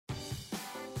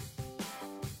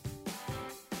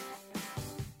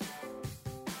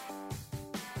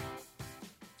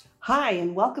Hi,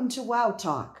 and welcome to Wow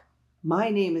Talk. My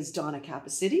name is Donna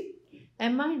Capacity.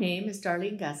 And my name is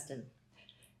Darlene Gustin.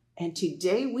 And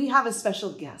today we have a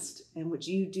special guest. And would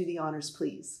you do the honors,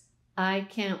 please? I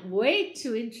can't wait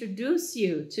to introduce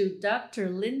you to Dr.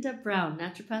 Linda Brown,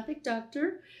 naturopathic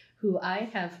doctor, who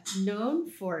I have known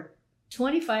for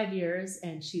 25 years,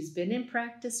 and she's been in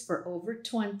practice for over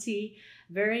 20.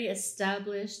 Very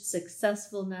established,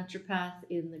 successful naturopath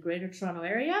in the Greater Toronto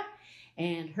area.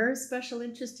 And her special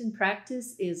interest in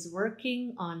practice is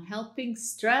working on helping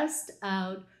stressed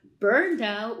out, burned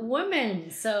out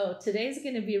women. So today's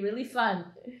going to be really fun.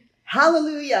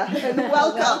 Hallelujah and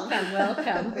welcome.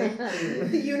 welcome.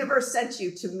 The universe sent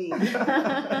you to me.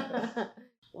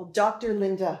 Well, Dr.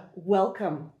 Linda,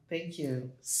 welcome. Thank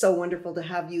you. So wonderful to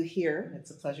have you here.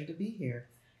 It's a pleasure to be here.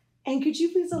 And could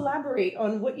you please elaborate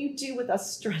on what you do with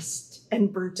us stressed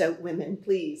and burnt out women,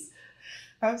 please?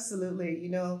 Absolutely. You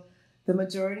know, the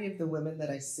majority of the women that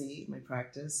I see in my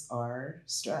practice are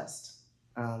stressed.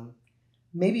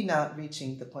 Maybe not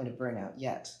reaching the point of burnout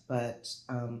yet, but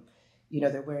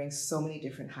they're wearing so many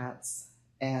different hats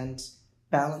and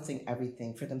balancing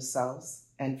everything for themselves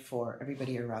and for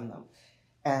everybody around them.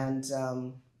 And,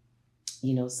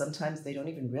 sometimes they don't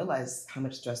even realize how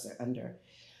much stress they're under.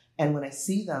 And when I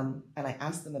see them and I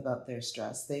ask them about their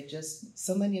stress,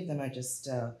 so many of them are just,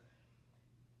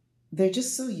 they're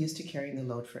just so used to carrying the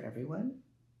load for everyone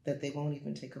that they won't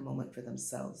even take a moment for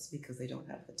themselves because they don't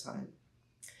have the time.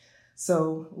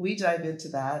 So we dive into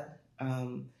that,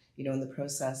 in the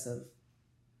process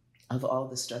of all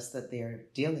the stress that they're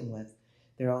dealing with.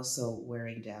 They're also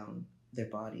wearing down their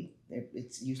body.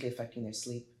 It's usually affecting their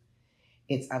sleep.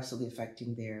 It's absolutely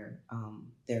affecting their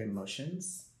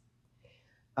emotions,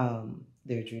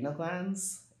 their adrenal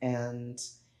glands, and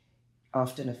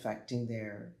often affecting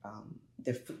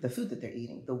the food that they're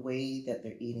eating, the way that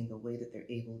they're eating, the way that they're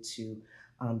able to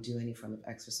do any form of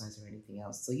exercise or anything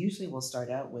else. So usually we'll start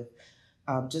out with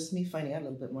just me finding out a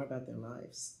little bit more about their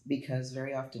lives, because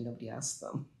very often nobody asks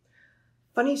them.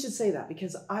 Funny you should say that,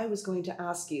 because I was going to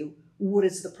ask you, what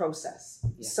is the process?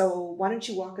 Yes. So why don't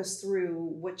you walk us through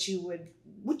what you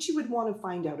would want to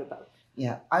find out about?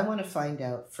 Yeah, I want to find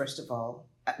out, first of all,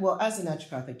 well, as a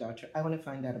naturopathic doctor, I want to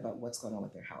find out about what's going on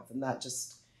with their health. And that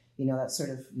just, that's sort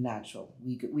of natural.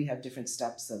 We have different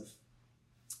steps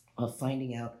of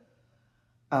finding out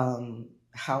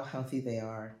how healthy they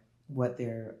are, what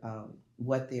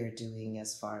they're doing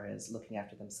as far as looking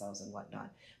after themselves and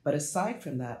whatnot. But aside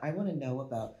from that, I want to know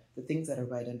about the things that are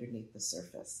right underneath the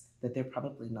surface that they're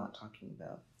probably not talking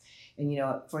about. And,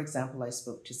 for example, I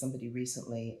spoke to somebody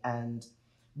recently and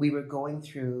we were going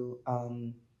through,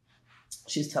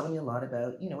 she was telling me a lot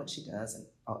about, what she does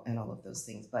and all of those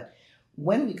things. But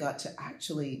when we got to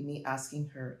actually me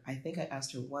asking her, I think I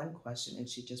asked her one question and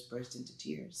she just burst into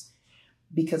tears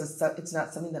because it's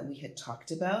not something that we had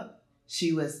talked about.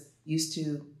 She was used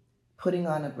to putting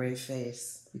on a brave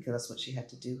face because that's what she had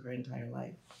to do her entire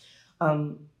life.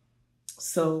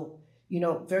 So,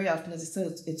 very often, as I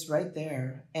said, it's right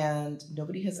there and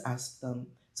nobody has asked them.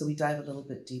 So we dive a little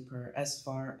bit deeper as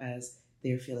far as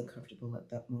they're feeling comfortable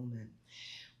at that moment.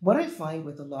 What I find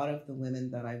with a lot of the women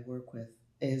that I work with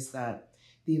is that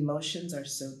the emotions are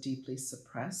so deeply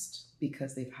suppressed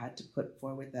because they've had to put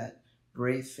forward that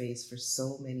brave face for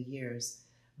so many years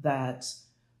that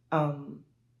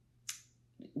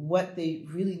what they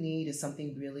really need is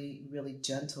something really, really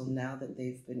gentle now that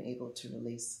they've been able to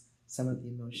release some of the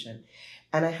emotion.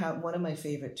 And I have one of my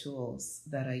favorite tools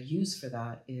that I use for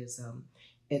that is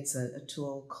it's a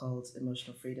tool called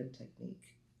Emotional Freedom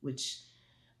Technique, which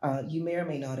you may or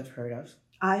may not have heard of.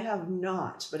 I have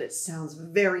not, but it sounds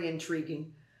very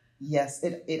intriguing. Yes,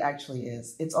 it actually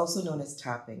is. It's also known as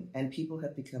tapping, and people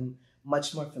have become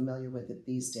much more familiar with it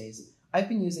these days. I've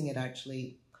been using it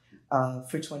actually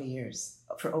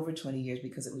for over 20 years,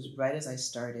 because it was right as I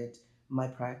started my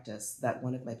practice that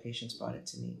one of my patients brought it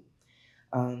to me.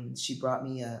 She brought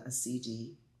me a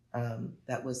CD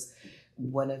that was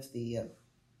one of the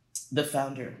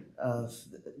founder of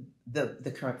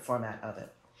the current format of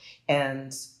it.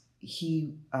 And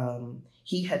he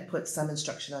had put some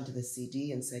instruction onto the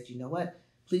CD and said, you know what,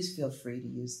 please feel free to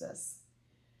use this.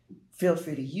 Feel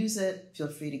free to use it. Feel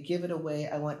free to give it away.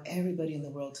 I want everybody in the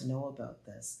world to know about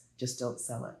this. Just don't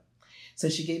sell it. So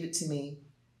she gave it to me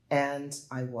and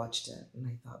I watched it and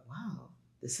I thought, wow,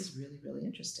 this is really, really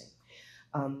interesting.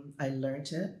 I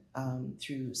learned it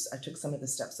I took some of the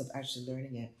steps of actually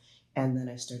learning it, and then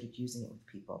I started using it with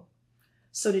people.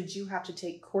 So did you have to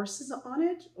take courses on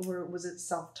it, or was it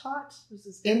self-taught?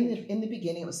 In the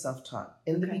beginning, it was self-taught.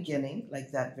 In the beginning,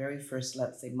 like that very first,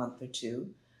 let's say, month or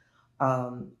two,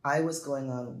 I was going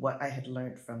on what I had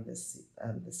learned from this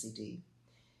the CD,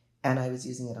 and I was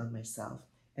using it on myself.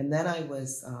 And then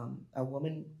a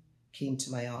woman came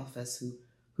to my office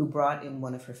who brought in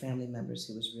one of her family members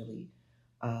who was really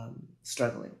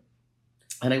struggling.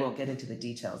 And I won't get into the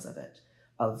details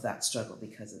of that struggle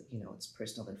because it's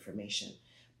personal information.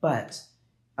 But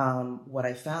what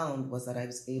I found was that I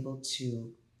was able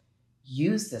to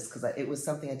use this because it was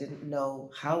something I didn't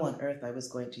know how on earth I was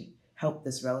going to help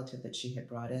this relative that she had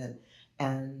brought in.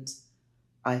 And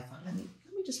I thought, let me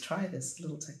just try this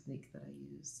little technique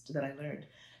that I learned.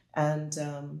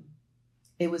 And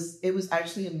it was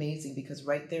actually amazing because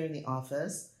right there in the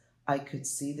office, I could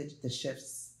see the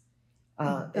shifts.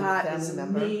 That is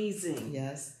amazing.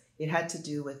 Yes. It had to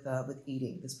do with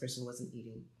eating. This person wasn't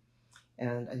eating.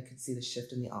 And I could see the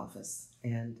shift in the office.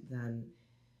 And then...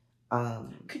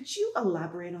 could you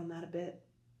elaborate on that a bit?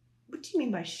 What do you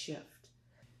mean by shift?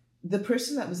 The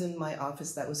person that was in my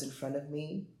office that was in front of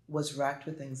me was racked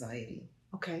with anxiety.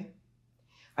 Okay.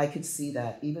 I could see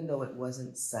that even though it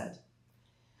wasn't said.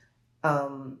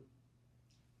 And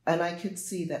I could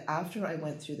see that after I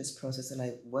went through this process, and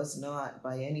I was not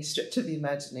by any stretch of the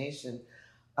imagination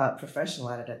professional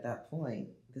at it at that point.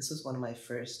 This was one of my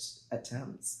first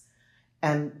attempts.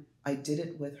 And I did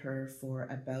it with her for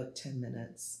about 10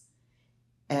 minutes.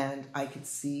 And I could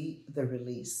see the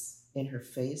release in her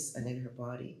face and in her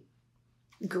body.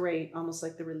 Great. Almost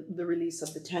like the release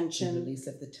of the tension. The release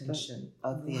of the tension,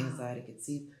 of the anxiety. I could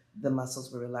see the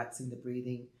muscles were relaxing, the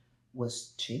breathing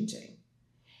was changing.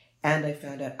 And I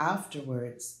found out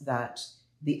afterwards that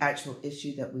the actual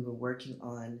issue that we were working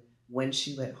on when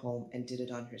she went home and did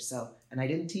it on herself, and I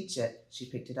didn't teach it, she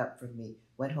picked it up from me,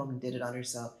 went home and did it on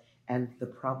herself, and the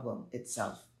problem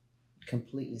itself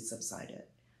completely subsided.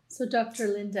 So Dr.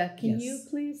 Linda, can Yes. you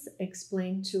please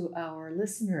explain to our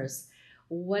listeners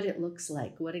what it looks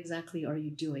like? What exactly are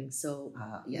you doing? So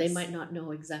Yes. they might not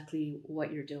know exactly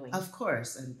what you're doing. Of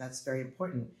course, and that's very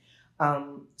important.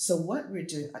 So what we're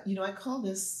doing, I call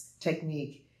this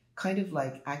technique kind of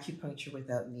like acupuncture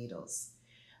without needles.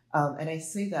 And I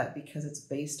say that because it's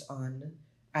based on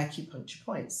acupuncture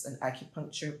points, and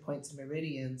acupuncture points and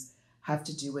meridians have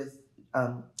to do with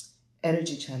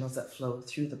energy channels that flow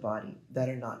through the body that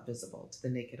are not visible to the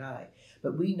naked eye.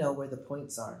 But we know where the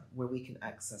points are, where we can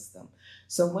access them.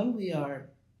 So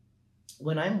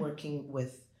when I'm working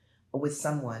with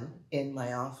someone in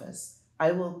my office,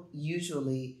 I will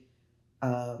usually,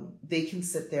 they can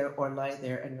sit there or lie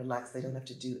there and relax. They don't have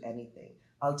to do anything.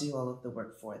 I'll do all of the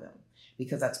work for them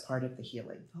because that's part of the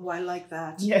healing. Oh, I like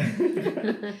that. Yeah.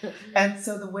 And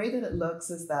so the way that it looks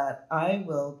is that I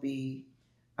will be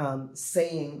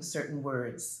saying certain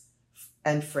words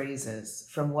and phrases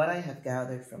from what I have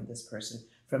gathered from this person,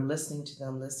 from listening to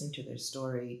them, listening to their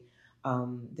story.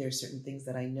 There are certain things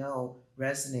that I know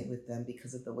resonate with them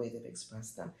because of the way they've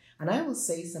expressed them. And I will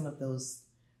say some of those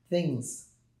things.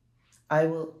 I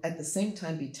will at the same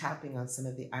time be tapping on some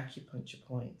of the acupuncture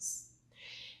points.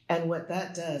 And what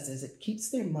that does is it keeps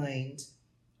their mind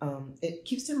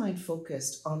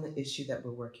focused on the issue that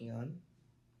we're working on.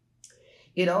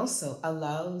 It also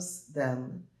allows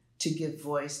them to give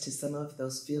voice to some of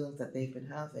those feelings that they've been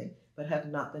having, but have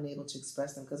not been able to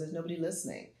express them because there's nobody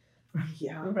listening.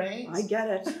 Yeah, right? I get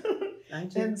it. I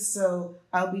do. And so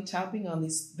I'll be tapping on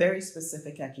these very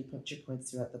specific acupuncture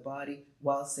points throughout the body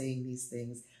while saying these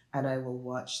things, and I will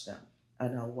watch them,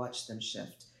 and I'll watch them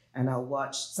shift. And I'll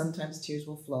watch, sometimes tears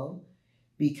will flow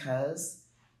because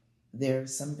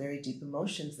there's some very deep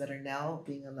emotions that are now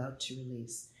being allowed to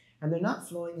release. And they're not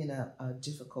flowing in a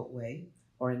difficult way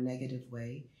or a negative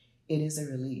way. It is a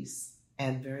release.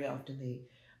 And very often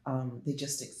they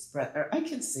just express, or I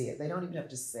can see it. They don't even have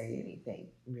to say anything,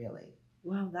 really.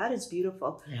 Wow, that is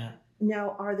beautiful. Yeah.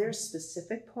 Now, are there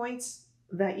specific points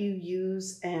that you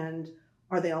use, and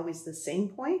are they always the same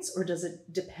points, or does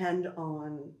it depend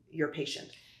on your patient?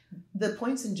 The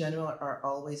points in general are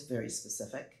always very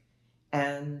specific,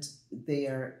 and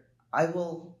I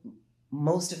will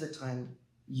most of the time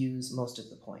use most of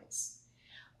the points.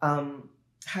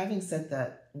 Having said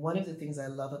that, one of the things I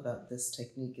love about this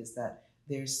technique is that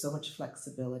there's so much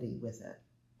flexibility with it.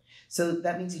 So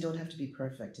that means you don't have to be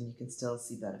perfect and you can still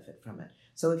see benefit from it.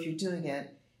 So if you're doing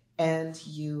it and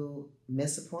you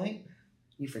miss a point,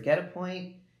 you forget a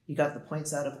point, you got the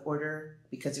points out of order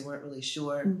because you weren't really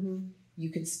sure, you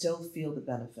can still feel the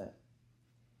benefit.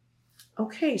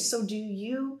 Okay, so do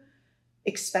you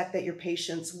expect that your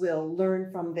patients will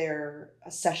learn from their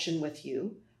session with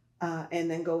you and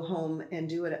then go home and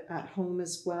do it at home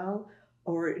as well?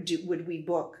 Or would we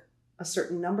book a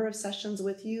certain number of sessions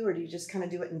with you, or do you just kind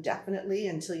of do it indefinitely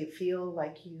until you feel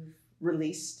like you've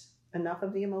released enough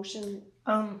of the emotion?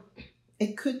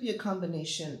 It could be a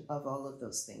combination of all of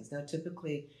those things. Now,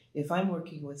 typically, if I'm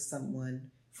working with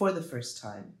someone for the first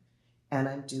time and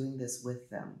I'm doing this with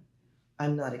them,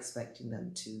 I'm not expecting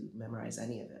them to memorize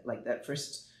any of it like that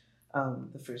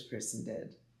the first person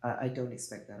did. I don't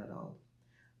expect that at all.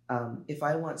 If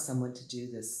I want someone to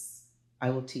do this,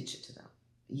 I will teach it to them.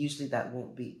 Usually that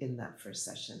won't be in that first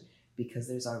session because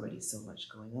there's already so much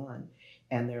going on,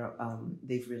 and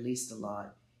they've released a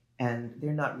lot, and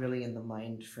they're not really in the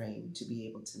mind frame to be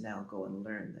able to now go and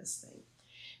learn this thing.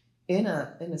 In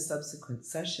a subsequent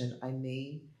session, I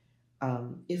may,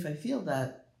 if I feel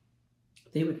that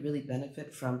they would really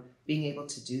benefit from being able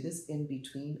to do this in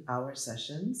between our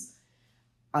sessions,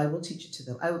 I will teach it to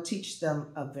them. I will teach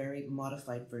them a very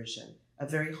modified version, a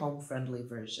very home-friendly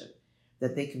version,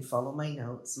 that they can follow my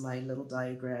notes, my little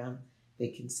diagram. They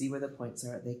can see where the points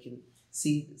are. They can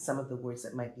see some of the words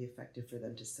that might be effective for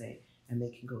them to say, and they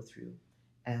can go through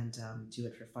and do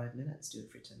it for 5 minutes, do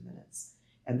it for 10 minutes,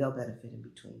 and they'll benefit in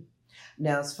between.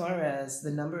 Now, as far as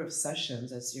the number of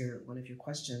sessions, as one of your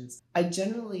questions, I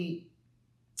don't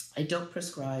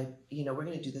prescribe, we're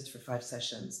going to do this for 5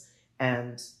 sessions,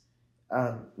 and,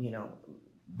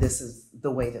 this is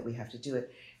the way that we have to do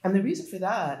it. And the reason for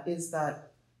that is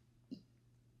that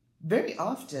very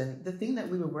often the thing that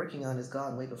we were working on is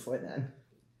gone way before then.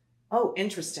 Oh,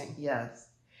 interesting. Yes.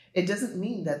 It doesn't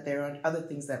mean that there aren't other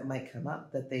things that might come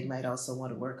up that they might also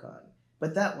want to work on.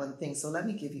 But that one thing, so let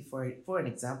me give you for an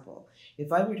example.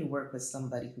 If I were to work with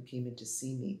somebody who came in to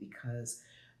see me because,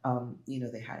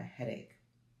 they had a headache,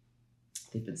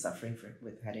 they've been suffering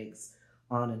with headaches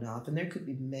on and off, and there could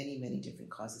be many, many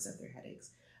different causes of their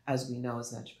headaches, as we know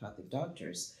as naturopathic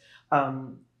doctors.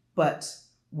 But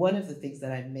one of the things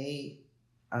that I may,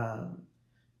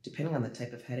 depending on the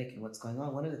type of headache and what's going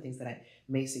on, one of the things that I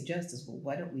may suggest is, well,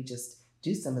 why don't we just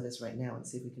do some of this right now and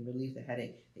see if we can relieve the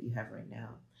headache that you have right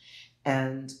now.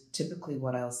 And typically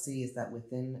what I'll see is that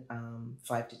within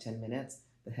 5 to 10 minutes,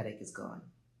 the headache is gone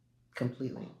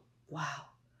completely. Wow.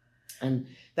 And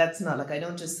that's not, I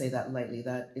don't just say that lightly.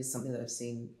 That is something that I've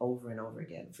seen over and over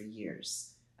again for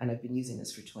years. And I've been using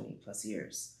this for 20 plus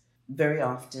years. Very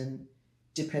often,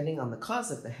 depending on the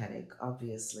cause of the headache,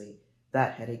 obviously,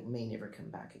 that headache may never come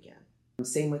back again.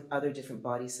 Same with other different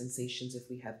body sensations.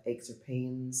 If we have aches or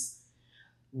pains,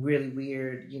 really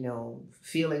weird,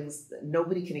 feelings that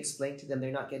nobody can explain to them.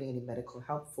 They're not getting any medical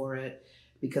help for it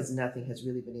because nothing has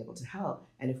really been able to help.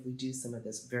 And if we do some of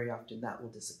this, very often that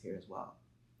will disappear as well.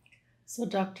 So,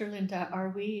 Dr. Linda, are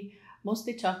we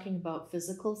mostly talking about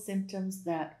physical symptoms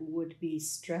that would be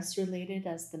stress-related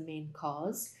as the main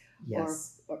cause?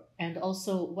 Yes. And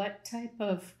also, what type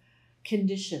of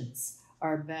conditions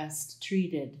are best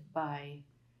treated by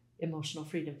emotional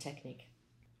freedom technique?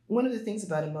 One of the things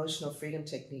about emotional freedom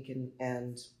technique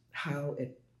and how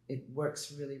it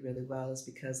works really, really well is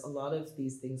because a lot of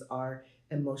these things are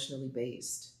emotionally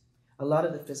based. A lot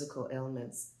of the physical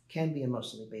ailments can be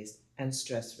emotionally based and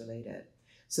stress related.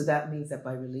 So that means that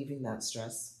by relieving that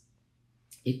stress,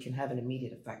 it can have an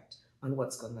immediate effect on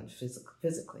what's going on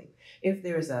physically. If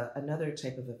there is another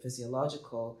type of a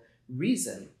physiological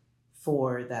reason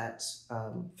for that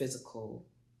physical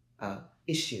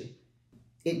issue,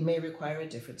 it may require a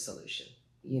different solution.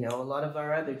 A lot of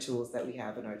our other tools that we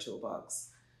have in our toolbox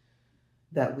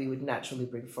that we would naturally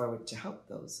bring forward to help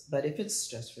those. But if it's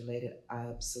stress related,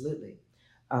 absolutely.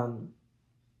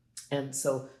 And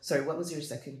so, sorry, what was your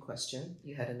second question?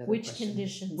 You had another question.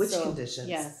 Conditions? Which conditions?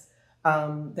 Yes.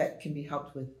 That can be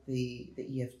helped with the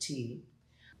EFT.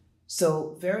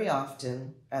 So very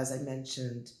often, as I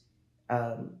mentioned,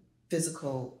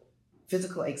 physical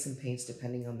aches and pains,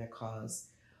 depending on their cause.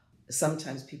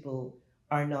 Sometimes people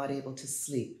are not able to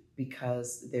sleep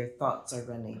because their thoughts are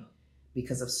running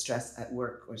because of stress at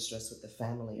work or stress with the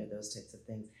family or those types of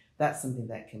things. That's something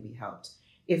that can be helped.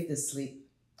 If the sleep,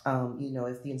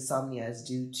 if the insomnia is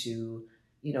due to,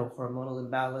 hormonal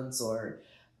imbalance or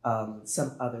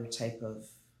some other type of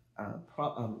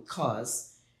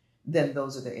cause, then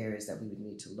those are the areas that we would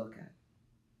need to look at.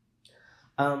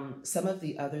 Some of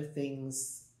the other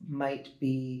things might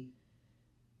be,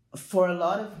 for a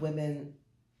lot of women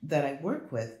that I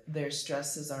work with, their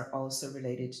stresses are also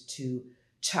related to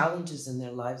challenges in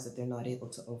their lives that they're not able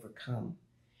to overcome.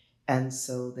 And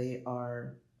so they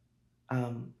are,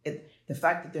 the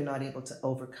fact that they're not able to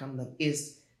overcome them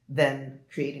is then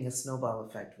creating a snowball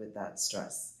effect with that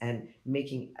stress and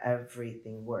making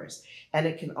everything worse. And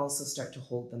it can also start to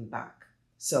hold them back.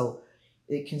 So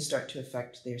it can start to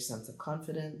affect their sense of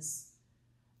confidence,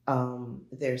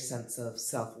 their sense of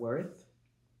self-worth,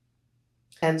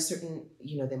 and certain,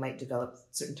 they might develop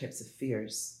certain types of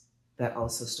fears that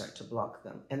also start to block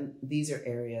them. And these are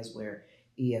areas where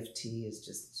EFT is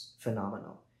just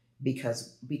phenomenal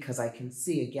because I can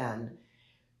see again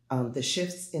the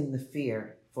shifts in the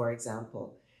fear. For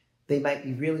example, they might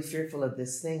be really fearful of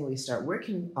this thing. We start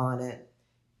working on it.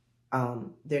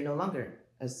 They're no longer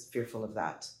as fearful of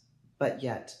that, but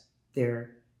yet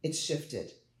it's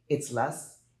shifted. It's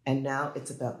less, and now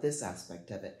it's about this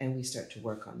aspect of it, and we start to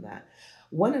work on that.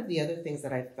 One of the other things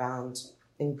that I found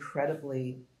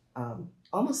incredibly,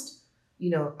 almost,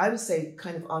 I would say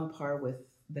kind of on par with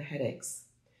the headaches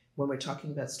when we're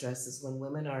talking about stress is when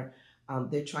women are,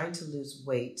 they're trying to lose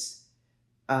weight,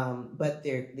 but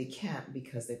they can't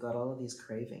because they've got all of these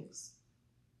cravings.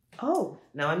 Oh,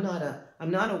 now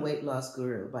I'm not a weight loss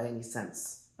guru by any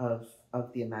sense of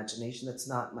the imagination. That's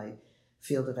not my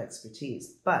field of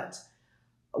expertise. But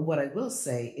what I will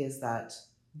say is that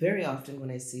very often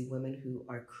when I see women who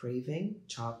are craving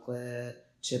chocolate,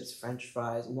 chips, French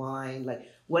fries, wine, like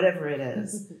whatever it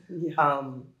is,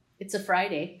 it's a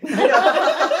Friday.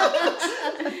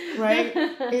 Right?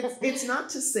 It's not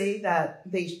to say that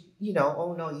they,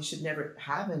 oh no, you should never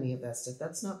have any of that stuff.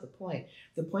 That's not the point.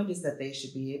 The point is that they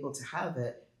should be able to have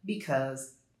it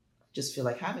because I just feel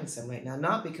like having some right now,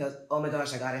 not because, oh my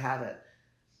gosh, I got to have it.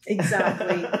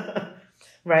 Exactly.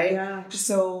 Right? Yeah.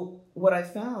 So what I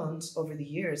found over the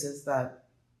years is that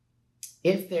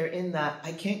if they're in that,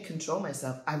 I can't control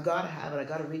myself. I've got to have it. I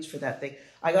got to reach for that thing.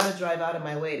 I got to drive out of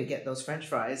my way to get those French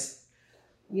fries.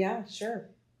 Yeah, sure.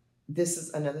 This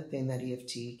is another thing that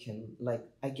EFT can,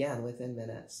 again, within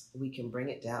minutes, we can bring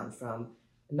it down from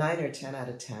 9 or 10 out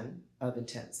of 10 of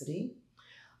intensity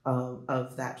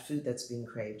of that food that's being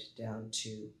craved down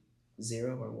to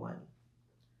 0 or 1.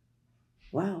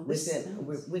 Wow.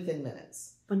 Within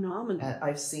minutes. Phenomenal. And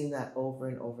I've seen that over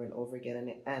and over and over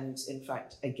again. And in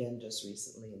fact, again, just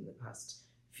recently in the past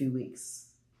few weeks.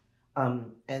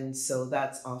 And so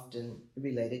that's often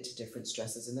related to different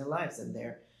stresses in their lives. And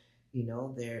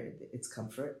it's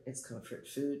comfort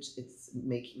food. It's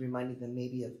reminding them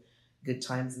maybe of good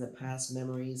times in the past,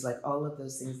 memories, like all of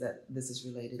those things that this is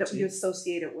related to. That you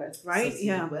associate it with, right?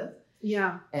 Yeah.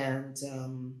 Yeah. And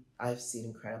I've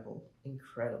seen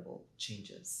incredible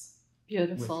changes.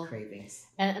 Beautiful. With cravings.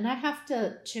 And I have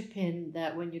to chip in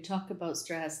that when you talk about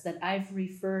stress, that I've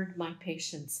referred my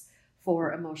patients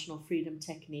for emotional freedom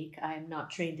technique. I am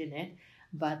not trained in it,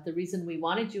 but the reason we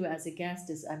wanted you as a guest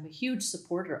is I'm a huge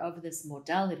supporter of this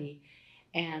modality.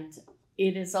 And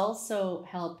it has also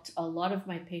helped a lot of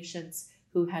my patients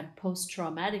who had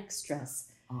post-traumatic stress.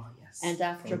 Oh, yes. And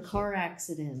after car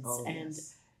accidents and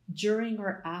during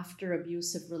or after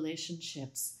abusive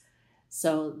relationships.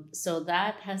 So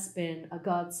that has been a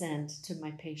godsend to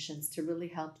my patients to really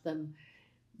help them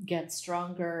get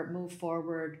stronger, move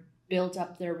forward, build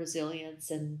up their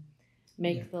resilience, and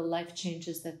make the life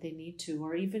changes that they need to,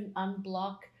 or even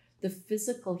unblock the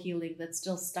physical healing that's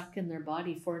still stuck in their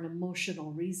body for an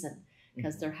emotional reason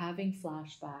because they're having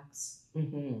flashbacks.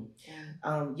 Thank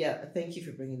you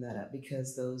for bringing that up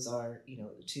because those are,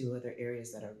 two other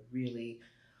areas that are really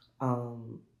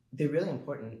they're really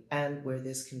important and where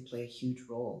this can play a huge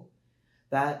role.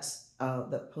 That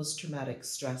the post-traumatic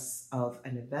stress of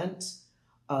an event,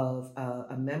 of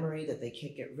a memory that they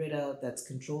can't get rid of, that's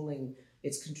controlling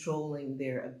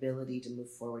their ability to move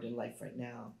forward in life right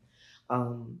now.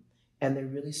 And they're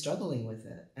really struggling with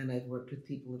it. And I've worked with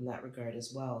people in that regard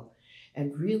as well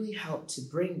and really helped to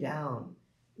bring down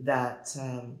that,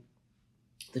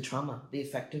 the trauma, the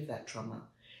effect of that trauma,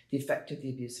 the effect of the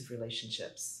abusive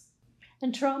relationships.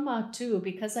 And trauma too,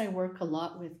 because I work a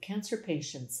lot with cancer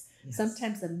patients. Yes.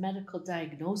 Sometimes the medical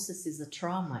diagnosis is a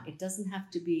trauma. It doesn't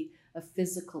have to be a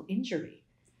physical injury,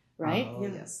 right? Oh,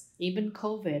 yes. Even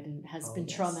COVID has been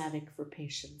traumatic for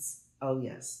patients. Oh,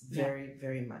 yes. Very,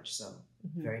 very much so.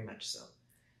 Mm-hmm. Very much so.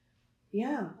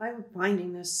 Yeah, I'm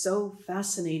finding this so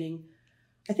fascinating.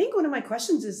 I think one of my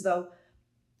questions is, though,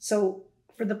 so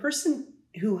for the person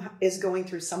who is going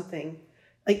through something,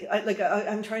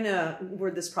 I'm trying to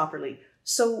word this properly.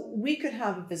 So we could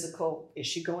have a physical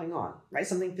issue going on, right?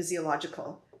 Something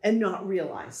physiological, and not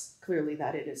realize clearly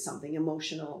that it is something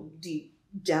emotional, deep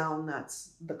down,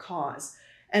 that's the cause.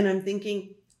 And I'm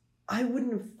thinking, I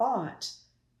wouldn't have thought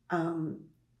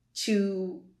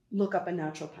to look up a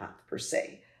naturopath per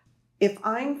se. If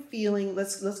I'm feeling,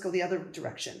 let's go the other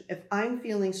direction. If I'm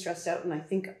feeling stressed out and I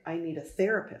think I need a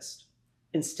therapist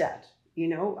instead,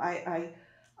 I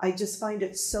just find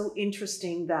it so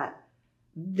interesting that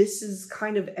this is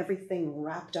kind of everything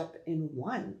wrapped up in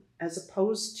one, as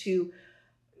opposed to,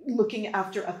 looking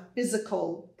after a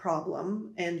physical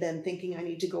problem and then thinking I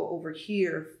need to go over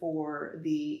here for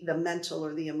the mental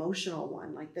or the emotional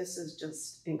one. Like, this is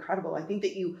just incredible. I think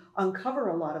that you uncover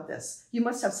a lot of this. You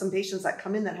must have some patients that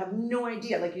come in that have no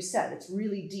idea. Like you said, it's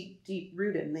really deep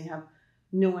rooted and they have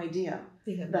no idea.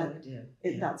 They have no idea.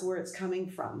 That's where it's coming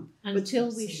from.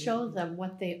 Until we show them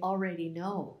what they already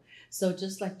know. So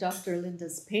just like Dr.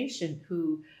 Linda's patient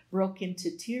who broke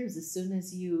into tears as soon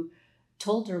as you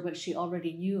told her what she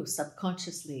already knew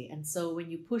subconsciously. And so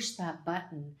when you push that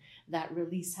button, that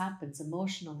release happens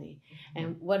emotionally. Mm-hmm.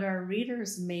 And what our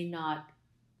readers may not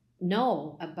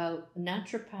know about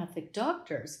naturopathic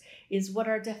doctors is what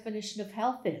our definition of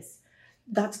health is.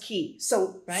 That's key.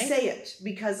 So say it,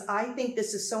 because I think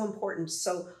this is so important.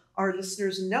 So our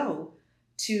listeners know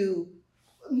to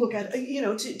look at,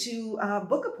 to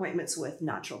book appointments with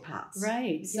naturopaths.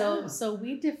 Right. So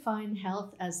we define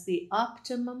health as the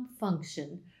optimum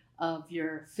function of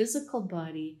your physical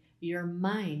body, your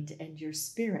mind, and your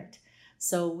spirit.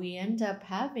 So we end up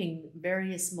having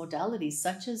various modalities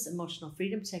such as emotional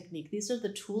freedom technique. These are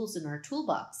the tools in our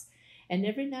toolbox. And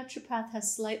every naturopath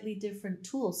has slightly different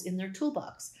tools in their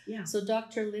toolbox. Yeah. So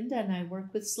Dr. Linda and I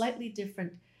work with slightly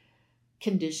different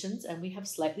conditions and we have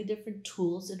slightly different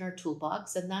tools in our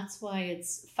toolbox, and that's why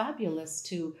it's fabulous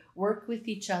to work with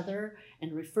each other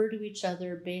and refer to each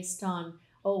other based on,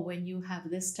 when you have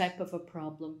this type of a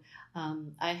problem,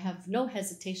 I have no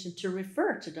hesitation to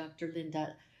refer to Dr.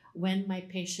 Linda when my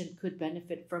patient could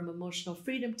benefit from emotional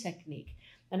freedom technique.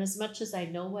 And as much as I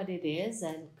know what it is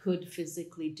and could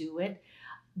physically do it,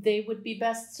 they would be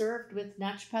best served with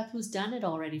naturopath who's done it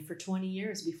already for 20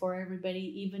 years before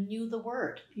everybody even knew the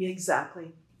word.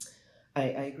 Exactly. I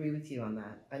agree with you on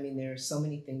that. I mean, there are so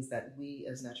many things that we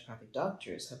as naturopathic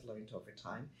doctors have learned over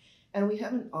time, and we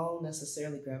haven't all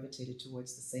necessarily gravitated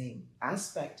towards the same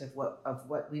aspect of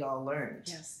what we all learned.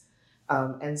 Yes.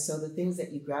 And so the things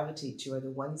that you gravitate to are the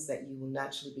ones that you will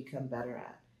naturally become better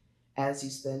at. As you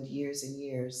spend years and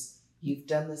years, you've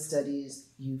done the studies,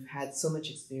 you've had so much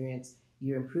experience,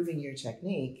 you're improving your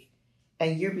technique,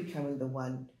 and you're becoming the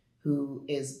one who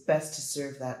is best to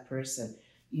serve that person.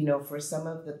 For some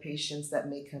of the patients that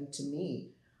may come to me,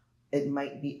 it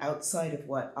might be outside of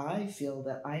what I feel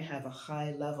that I have a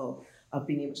high level of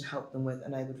being able to help them with,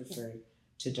 and I would refer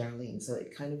to Darlene. So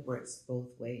it kind of works both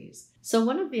ways. So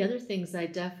one of the other things I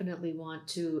definitely want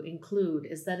to include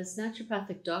is that as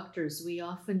naturopathic doctors, we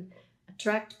often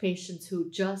attract patients who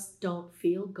just don't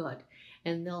feel good.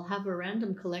 And they'll have a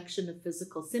random collection of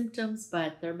physical symptoms,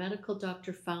 but their medical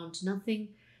doctor found nothing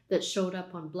that showed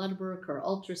up on blood work or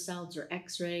ultrasounds or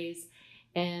x-rays.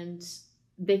 And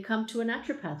they come to a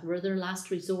naturopath. We're their last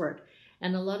resort.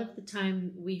 And a lot of the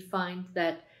time we find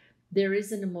that there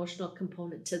is an emotional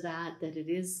component to that it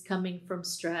is coming from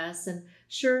stress. And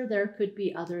sure, there could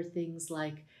be other things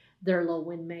like they're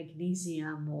low in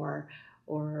magnesium or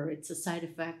it's a side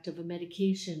effect of a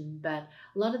medication. But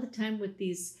a lot of the time with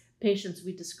these patients,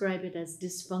 we describe it as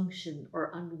dysfunction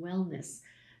or unwellness.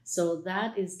 So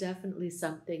that is definitely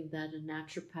something that a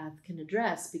naturopath can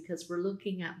address because we're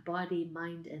looking at body,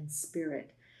 mind, and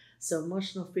spirit. So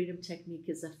emotional freedom technique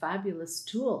is a fabulous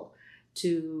tool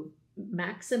to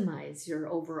maximize your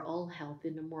overall health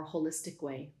in a more holistic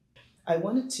way. I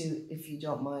wanted to, if you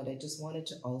don't mind, I just wanted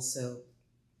to also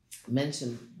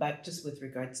mention back just with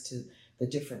regards to the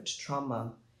different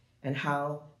trauma and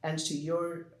to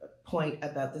your point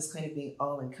about this kind of being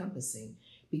all-encompassing,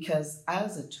 because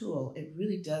as a tool, it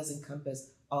really does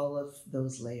encompass all of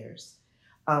those layers.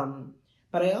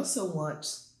 But I also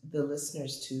want the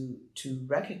listeners to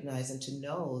recognize and to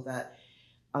know that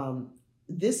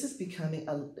this is becoming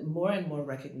more and more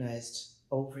recognized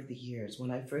over the years.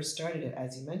 When I first started it,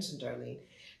 as you mentioned, Darlene,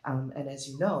 and as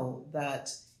you know,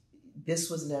 that this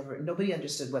was nobody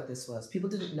understood what this was. People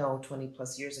didn't know 20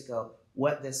 plus years ago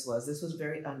what this was. This was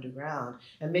very underground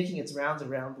and making its rounds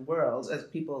around the world as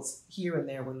people here and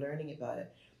there were learning about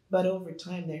it. But over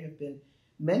time, there have been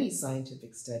many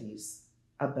scientific studies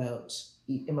about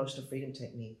emotional freedom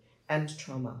technique and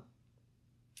trauma,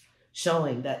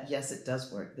 showing that, yes, it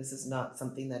does work. This is not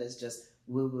something that is just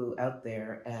woo-woo out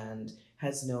there and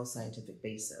has no scientific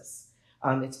basis.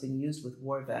 It's been used with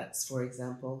war vets, for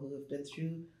example, who have been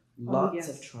through lots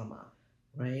of trauma,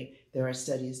 right? There are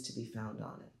studies to be found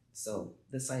on it. So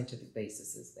the scientific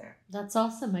basis is there. That's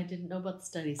awesome. I didn't know about the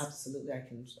studies. Absolutely. I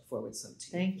can forward some to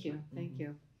you. Thank you. Thank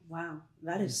you. Wow,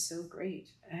 that is so great.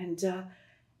 And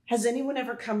has anyone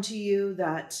ever come to you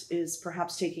that is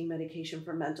perhaps taking medication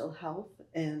for mental health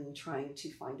and trying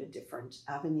to find a different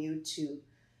avenue to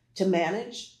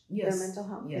manage their mental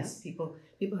health? Yes, people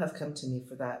have come to me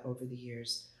for that over the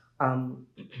years. Um,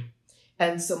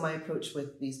 and so my approach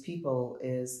with these people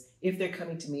is if they're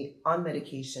coming to me on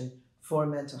medication for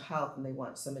mental health and they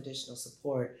want some additional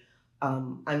support,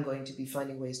 I'm going to be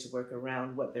finding ways to work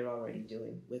around what they're already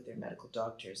doing with their medical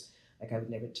doctors. Like I would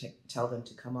never tell them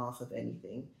to come off of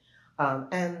anything.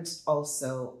 And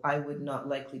also, I would not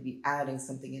likely be adding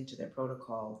something into their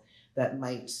protocol that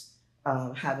might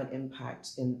have an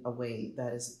impact in a way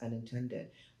that is unintended.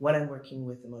 When I'm working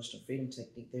with emotional freedom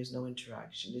technique, there's no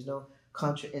interaction, there's no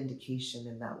contraindication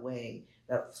in that way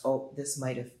that, oh, this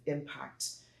might have impact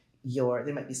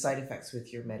there might be side effects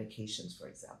with your medications, for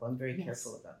example. I'm very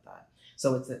careful about that.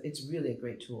 So it's really a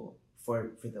great tool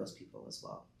for those people as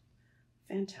well.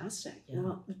 Fantastic. Yeah.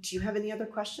 Well, do you have any other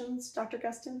questions, Dr.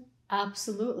 Gustin?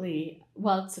 Absolutely.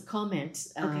 Well, it's a comment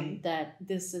Okay. that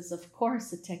this is, of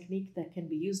course, a technique that can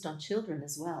be used on children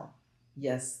as well.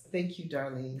 Yes, thank you,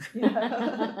 Darlene.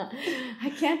 I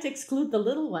can't exclude the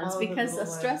little ones Oh, the because a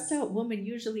little stressed ones. out woman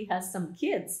usually has some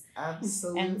kids.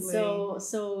 Absolutely. And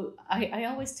so I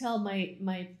always tell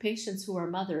my patients who are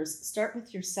mothers, start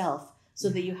with yourself so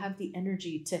that you have the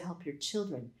energy to help your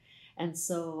children. And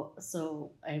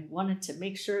so I wanted to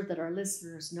make sure that our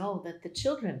listeners know that the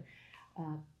children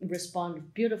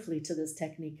respond beautifully to this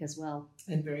technique as well.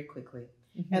 And very quickly.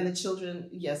 Mm-hmm. And the children,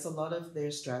 yes, a lot of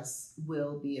their stress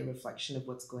will be a reflection of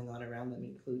what's going on around them,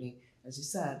 including, as you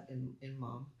said, in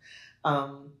mom.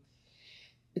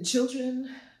 The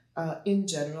children, in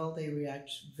general, they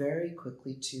react very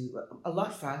quickly to, a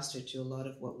lot faster to a lot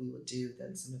of what we will do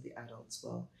than some of the adults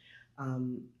will.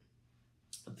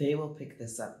 They will pick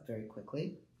this up very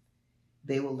quickly.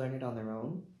 They will learn it on their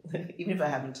own. Even if I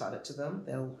haven't taught it to them,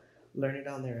 they'll learn it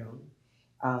on their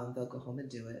own. They'll go home and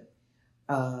do it.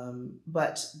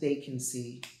 But they can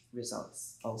see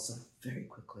results also very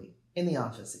quickly in the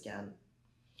office again.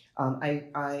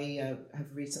 I have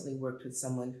recently worked with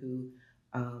someone who,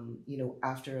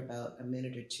 after about a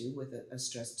minute or two with a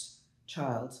stressed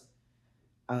child,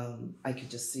 I could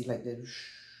just see like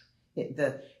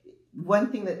the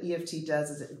one thing that EFT does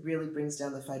is it really brings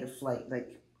down the fight or flight,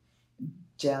 like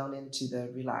down into the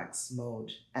relaxed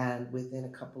mode. And within a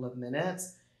couple of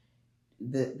minutes,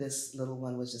 this little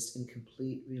one was just in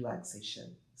complete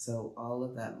relaxation. So all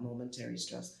of that momentary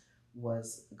stress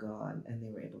was gone and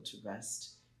they were able to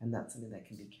rest. And that's something that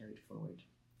can be carried forward.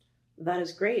 That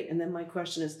is great. And then my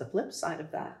question is the flip side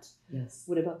of that. Yes.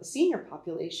 What about the senior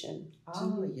population?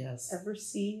 Oh, yes. Ever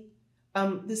see?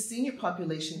 The senior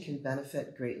population can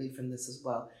benefit greatly from this as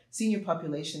well. Senior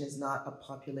population is not a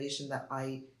population that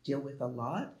I deal with a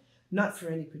lot, not for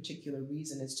any particular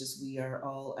reason. It's just we are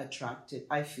all attracted,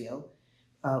 I feel,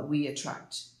 we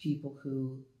attract people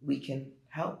who we can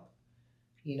help.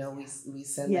 We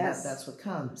send them out, that's what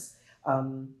comes.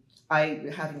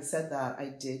 Having said that,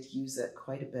 I did use it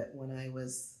quite a bit when I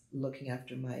was looking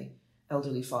after my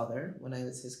elderly father, when I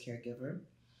was his caregiver.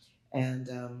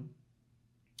 And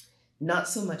not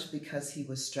so much because he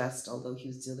was stressed, although he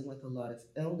was dealing with a lot of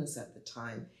illness at the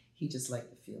time. He just liked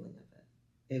the feeling of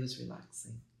it. It was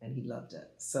relaxing and he loved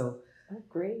it. So, oh,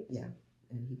 great. Yeah,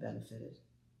 and he benefited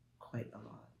quite a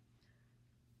lot.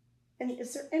 And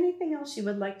is there anything else you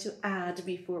would like to add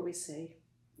before we say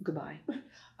goodbye?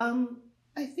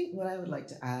 I think what I would like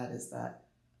to add is that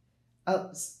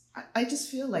I just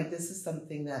feel like this is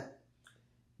something that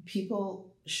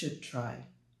people should try.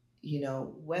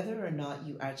 Whether or not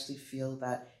you actually feel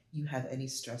that you have any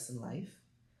stress in life.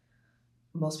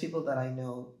 Most people that I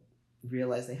know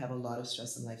realize they have a lot of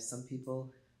stress in life. Some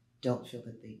people don't feel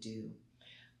that they do.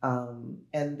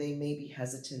 And they may be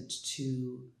hesitant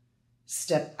to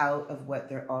step out of what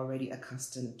they're already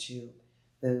accustomed to,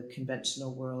 the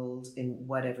conventional world in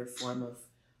whatever form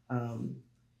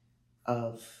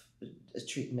of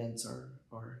treatments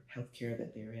or healthcare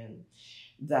that they're in.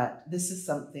 That this is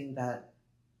something that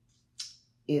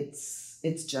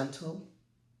it's gentle,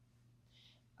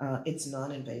 it's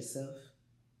non-invasive.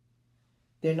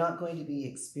 They're not going to be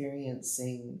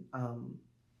experiencing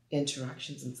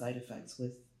interactions and side effects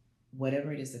with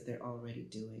whatever it is that they're already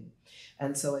doing.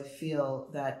 And so I feel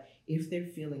that if they're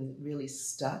feeling really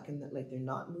stuck and that like they're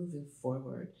not moving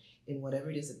forward in whatever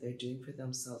it is that they're doing for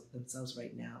themselves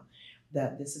right now,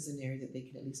 that this is an area that they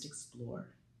can at least explore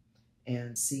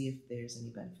and see if there's any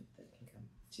benefit that can come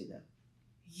to them.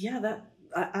 Yeah, that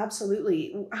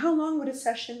absolutely. How long would a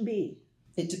session be?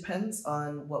 It depends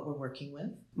on what we're working with.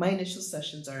 My initial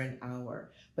sessions are an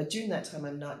hour, but during that time,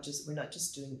 we're not just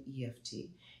doing EFT.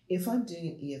 If I'm doing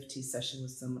an EFT session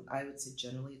with someone, I would say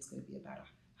generally it's going to be about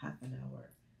a half an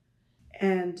hour.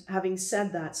 And having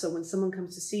said that, so when someone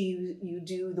comes to see you, you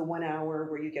do the 1 hour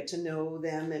where you get to know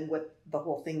them and what the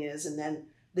whole thing is, and then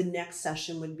the next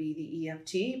session would be the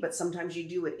EFT, but sometimes you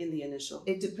do it in the initial.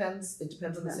 It depends. It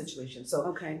depends on the situation. So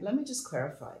Okay. let me just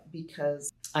clarify,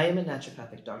 because I am a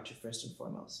naturopathic doctor first and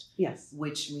foremost, Yes.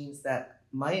 which means that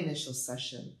my initial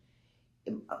session,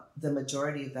 the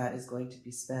majority of that is going to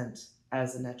be spent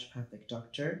as a naturopathic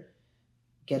doctor,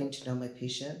 getting to know my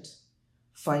patient,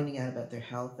 finding out about their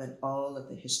health and all of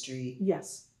the history,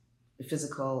 Yes. the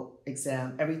physical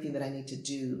exam, everything that I need to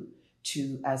do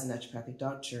to, as a naturopathic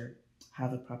doctor,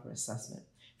 have a proper assessment.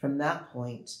 From that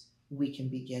point, we can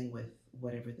begin with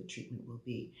whatever the treatment will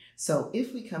be. So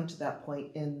if we come to that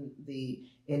point in the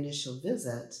initial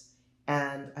visit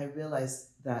and I realize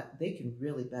that they can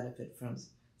really benefit from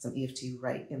some EFT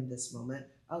right in this moment,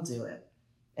 I'll do it.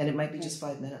 And it might be just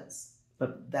 5 minutes,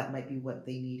 but that might be what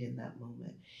they need in that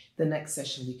moment. The next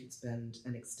session, we could spend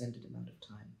an extended amount of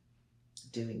time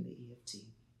doing the EFT.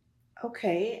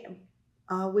 Okay.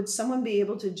 Would someone be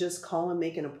able to just call and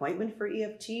make an appointment for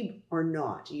EFT or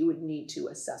not? You would need to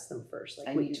assess them first.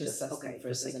 I what need you to just- assess okay, them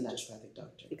first just as a like you just naturopathic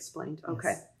doctor. Explained. Yes.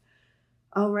 Okay.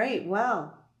 All right.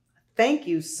 Well, thank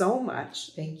you so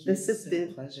much. Thank you. This has It's been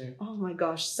been- a pleasure. Oh my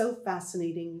gosh, so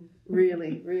fascinating.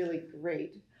 Really, really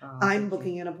great. Oh, I'm thank you.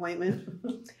 booking an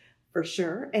appointment for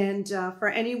sure. And for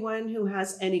anyone who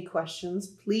has any questions,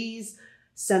 please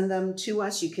send them to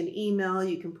us. You can email,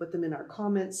 you can put them in our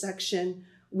comment section.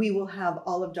 We will have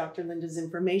all of Dr. Linda's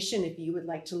information if you would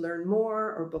like to learn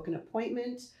more or book an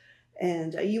appointment.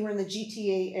 And you were in the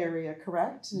GTA area,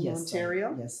 correct? In Yes,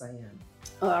 Ontario? Yes, I am.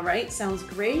 All right, sounds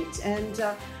great. And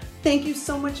thank you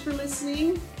so much for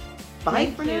listeing. Bye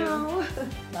Thank for you. now.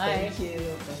 Bye. Thank you.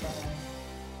 Bye-bye.